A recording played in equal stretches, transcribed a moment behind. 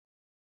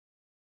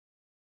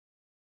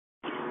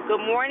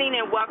Good morning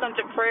and welcome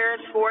to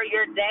Prayers for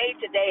Your Day.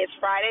 Today is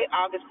Friday,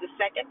 August the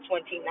 2nd,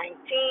 2019.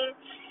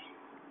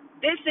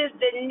 This is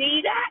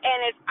Danita, and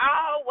as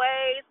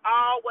always,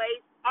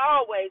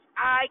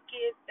 I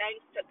give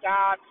thanks to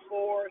God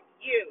for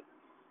you.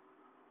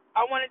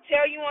 I want to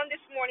tell you on this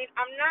morning,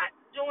 I'm not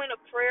doing a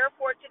prayer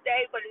for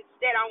today, but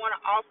instead I want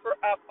to offer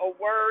up a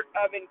word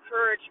of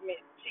encouragement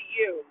to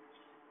you.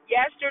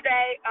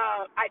 Yesterday,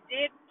 I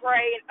did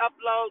pray and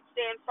upload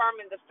Stand Firm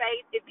in the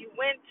Faith. If you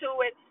went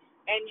to it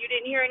and you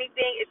didn't hear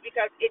anything, it's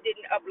because it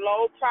didn't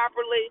upload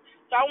properly.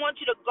 So I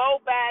want you to go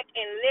back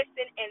and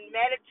listen and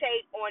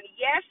meditate on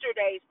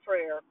yesterday's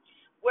prayer.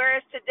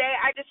 Whereas today,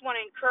 I just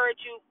want to encourage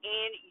you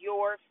in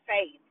your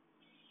faith.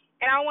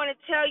 And I want to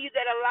tell you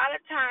that a lot of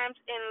times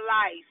in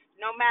life,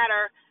 no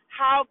matter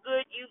how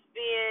good you've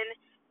been,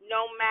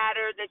 no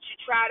matter that you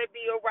try to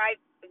be a right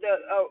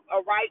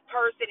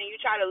person and you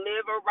try to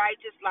live a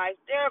righteous life,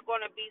 there are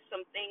going to be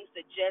some things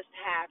that just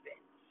happen.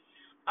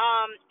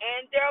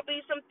 And there'll be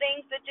some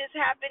things that just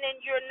happen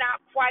and you're not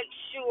quite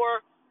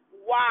sure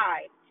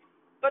why.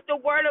 But the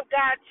word of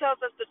God tells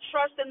us to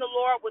trust in the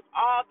Lord with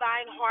all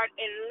thine heart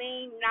and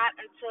lean not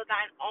unto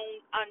thine own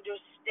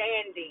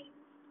understanding.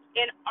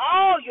 In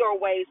all your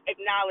ways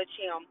acknowledge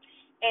him,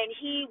 and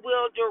he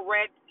will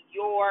direct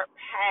your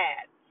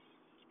path.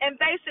 And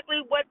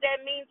basically what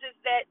that means is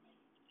that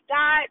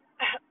God,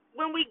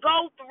 when we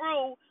go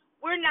through,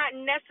 we're not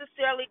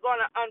necessarily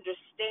going to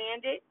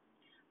understand it.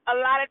 A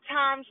lot of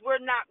times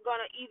we're not going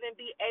to even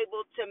be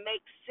able to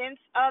make sense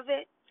of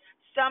it.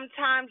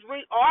 Sometimes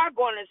we are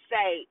going to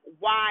say,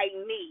 why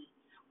me?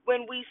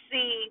 When we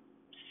see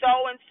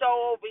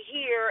so-and-so over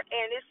here,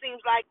 and it seems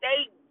like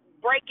they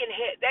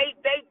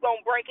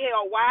gonna break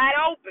hell wide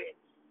open.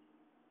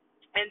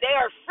 And they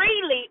are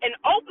freely and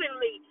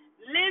openly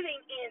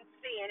living in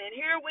sin. And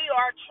here we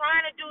are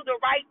trying to do the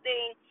right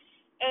thing,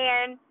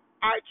 and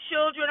our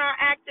children are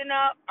acting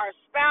up, our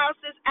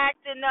spouse is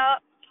acting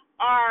up,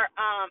 our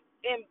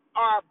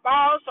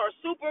boss or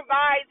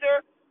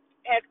supervisor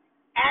is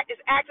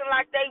acting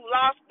like they've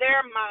lost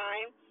their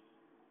mind.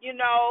 You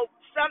know,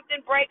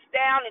 something breaks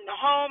down in the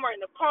home or in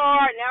the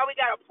car, and now we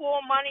got to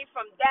pull money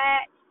from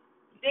that.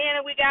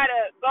 Then we got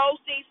to go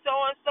see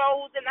so-and-so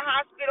who's in the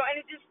hospital, and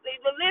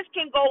the list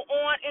can go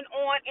on and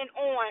on and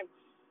on.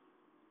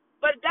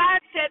 But God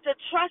said to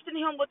trust in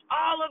him with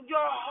all of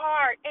your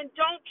heart, and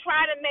don't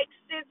try to make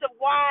sense of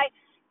why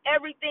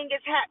everything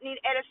is happening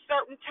at a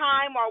certain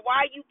time or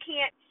why you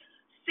can't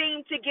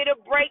seem to get a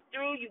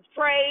breakthrough. You've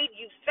prayed,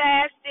 you've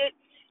fasted,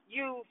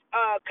 you've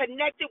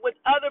connected with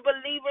other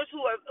believers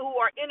who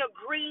are in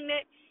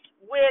agreement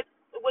with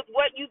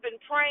what you've been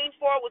praying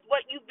for, with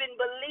what you've been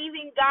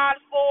believing God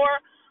for,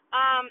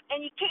 and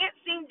you can't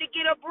seem to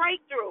get a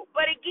breakthrough.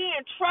 But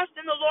again, trust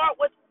in the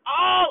Lord with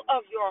all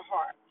of your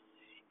heart.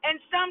 And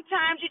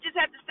sometimes you just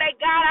have to say,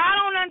 God, I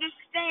don't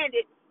understand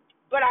it,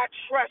 but I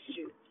trust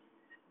you.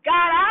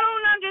 God, I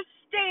don't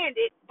understand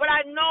it, but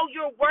I know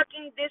you're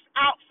working this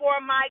out for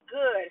my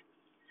good.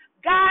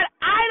 God,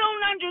 I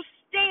don't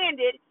understand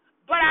it,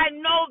 but I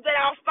know that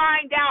I'll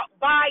find out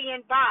by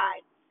and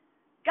by.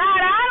 God,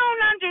 I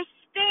don't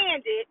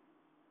understand it,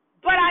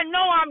 but I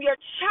know I'm your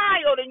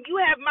child and you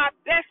have my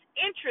best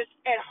interest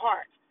at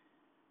heart.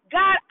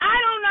 God, I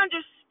don't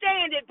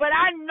understand it, but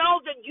I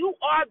know that you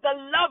are the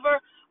lover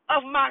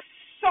of my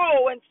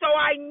soul. And so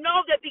I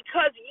know that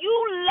because you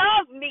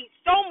love me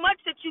so much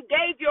that you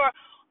gave your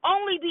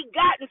only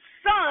begotten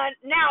son,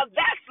 now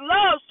that's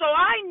love. So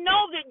I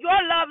know that your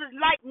love is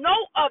like no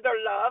other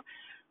love.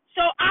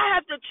 So I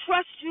have to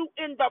trust you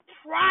in the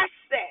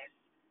process.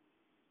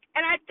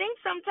 And I think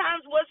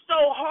sometimes what's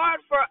so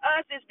hard for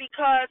us is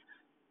because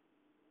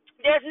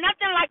there's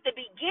nothing like the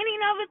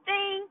beginning of a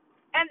thing,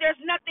 and there's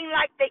nothing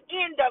like the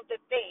end of the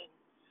thing.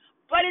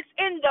 But it's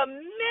in the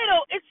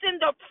middle, it's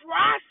in the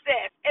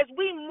process as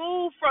we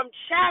move from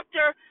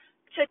chapter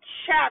to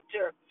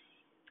chapter,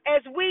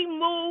 as we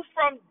move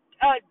from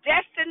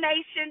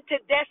destination to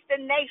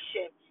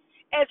destination,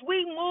 as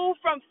we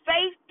move from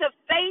faith to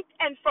faith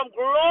and from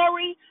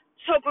glory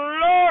to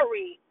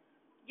glory.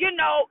 You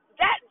know,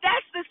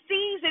 that's the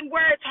season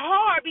where it's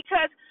hard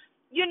because,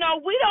 you know,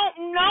 we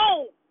don't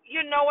know,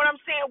 you know what I'm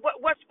saying,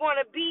 what's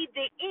going to be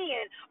the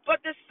end.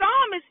 But the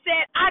psalmist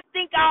said, I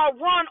think I'll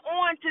run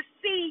on to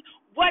see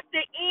what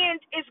the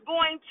end is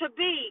going to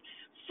be.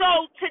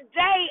 So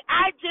today,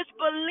 I just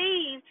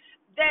believe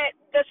that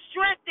the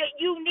strength that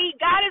you need,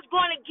 God is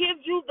going to give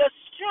you the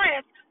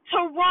strength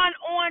to run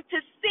on to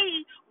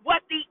see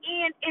what the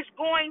end is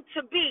going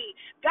to be.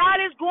 God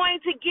is going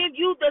to give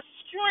you the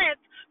strength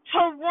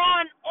to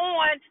run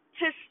on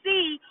to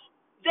see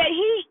that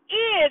he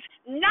is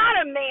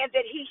not a man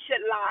that he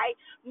should lie,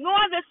 nor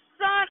the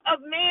son of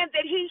man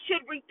that he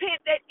should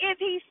repent, that if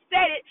he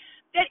said it,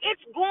 that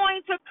it's going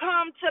to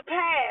come to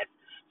pass.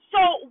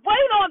 So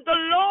wait on the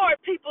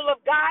Lord, people of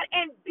God,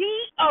 and be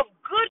of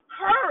good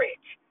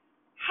courage.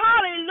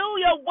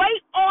 Hallelujah.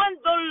 Wait on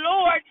the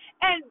Lord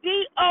and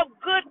be of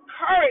good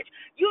courage.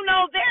 You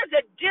know, there's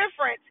a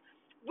difference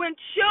when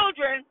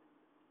children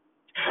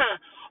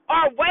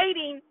are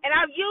waiting, and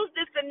I've used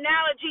this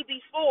analogy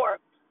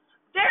before,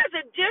 There's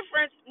a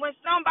difference when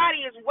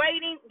somebody is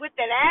waiting with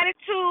an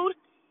attitude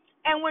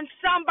and when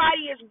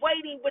somebody is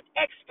waiting with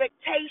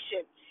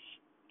expectation.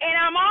 And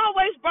I'm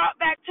always brought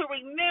back to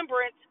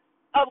remembrance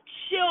of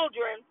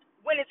children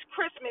when it's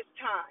Christmas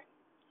time,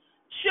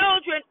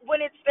 children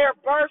when it's their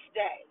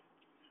birthday,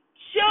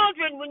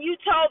 children when you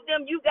told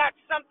them you got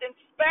something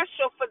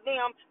special for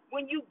them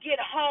when you get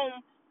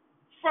home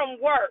from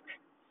work.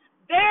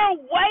 They're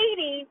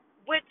waiting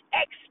with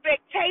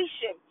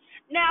expectation.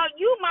 Now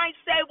you might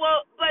say,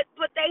 well,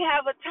 but they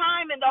have a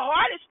time, and the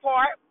hardest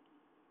part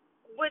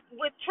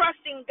with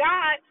trusting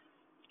God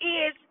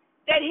is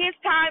that His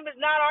time is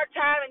not our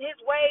time and His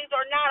ways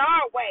are not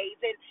our ways,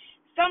 and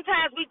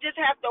sometimes we just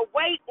have to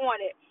wait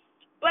on it.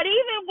 But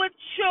even with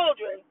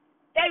children,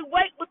 they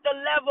wait with the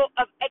level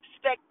of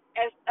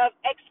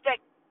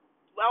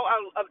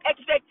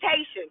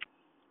expectation.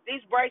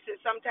 These braces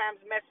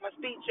sometimes mess my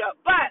speech up,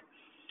 but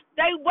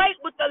they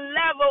wait with the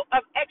level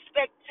of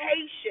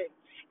expectation.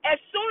 As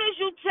soon as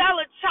you tell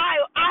a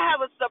child, I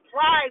have a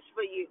surprise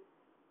for you,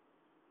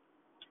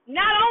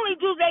 not only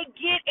do they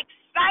get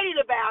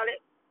excited about it,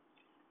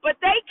 but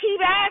they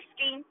keep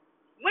asking,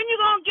 when you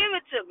going to give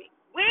it to me?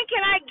 When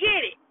can I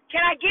get it?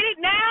 Can I get it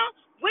now?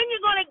 When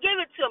you going to give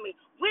it to me?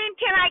 When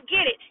can I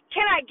get it?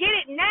 Can I get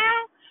it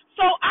now?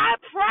 So I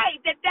pray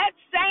that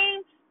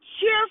same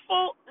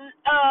cheerful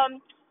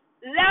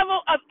level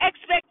of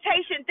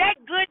expectation, that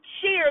good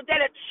cheer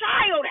that a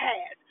child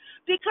has,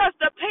 because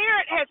the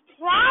parent has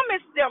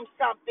promised them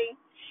something,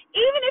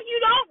 even if you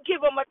don't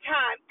give them a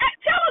time.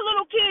 Tell a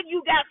little kid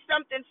you got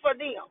something for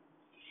them.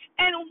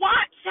 And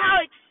watch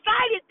how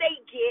excited they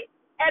get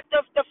at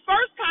the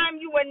first time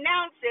you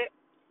announce it,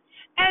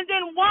 and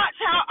then watch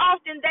how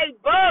often they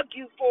bug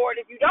you for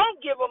it if you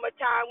don't give them a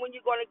time when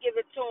you're going to give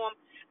it to them,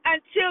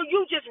 until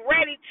you just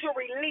ready to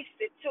release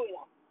it to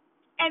them.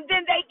 And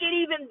then they get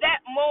even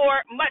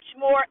much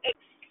more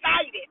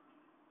excited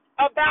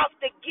about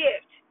the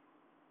gift.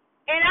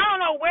 And I don't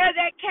know where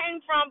that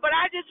came from, but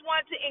I just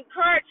want to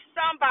encourage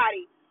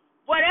somebody.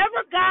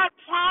 Whatever God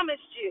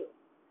promised you,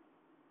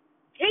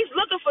 He's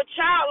looking for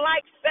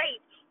childlike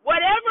faith.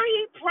 Whatever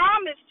He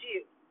promised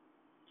you,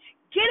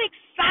 get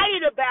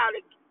excited about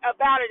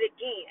it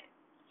again.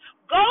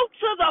 Go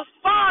to the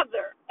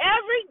Father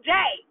every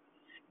day.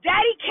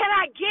 Daddy, can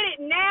I get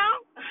it now?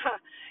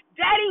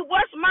 Daddy,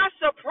 what's my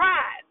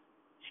surprise?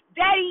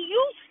 Daddy,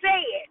 you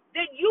said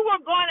that you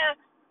were gonna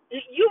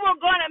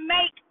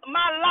make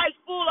my life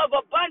full of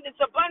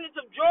abundance of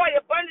joy,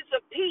 abundance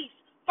of peace,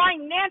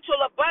 financial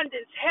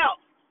abundance, health.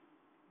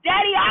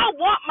 Daddy, I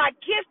want my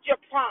gift you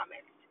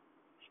promised.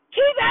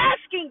 Keep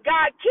asking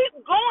God,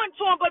 keep going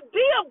to Him, but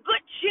be of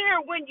good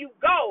cheer when you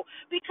go,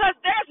 because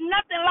there's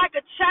nothing like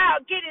a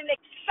child getting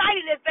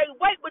excited as they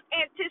wait with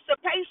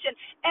anticipation,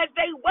 as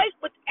they wait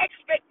with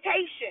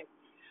expectation.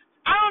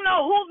 I don't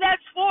know who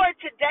that's for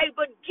today,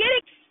 but get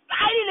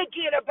excited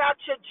again about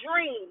your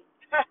dream.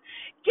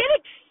 Get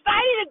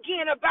excited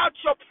again about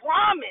your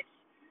promise.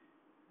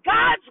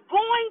 God's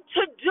going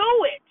to do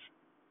it.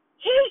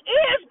 He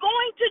is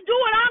going to do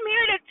it. I'm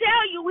here to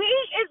tell you, He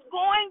is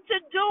going to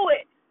do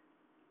it.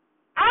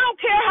 I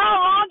don't care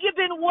how long you've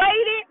been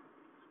waiting.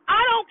 I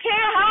don't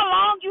care how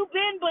long you've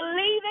been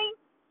believing.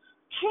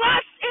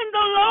 Trust in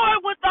the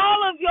Lord with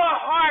all of your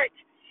heart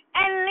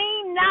and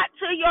lean not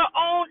to your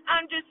own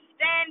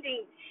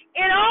understanding.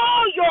 In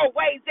all your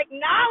ways,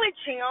 acknowledge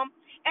Him,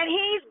 and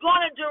He's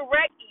going to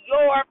direct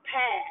your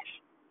path.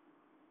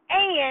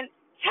 And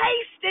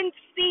taste and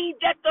see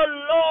that the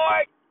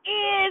Lord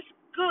is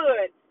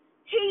good.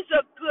 He's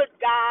a good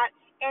God,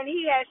 and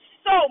He has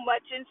so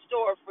much in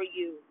store for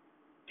you.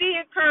 Be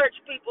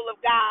encouraged, people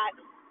of God.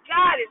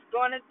 God is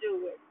going to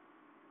do it.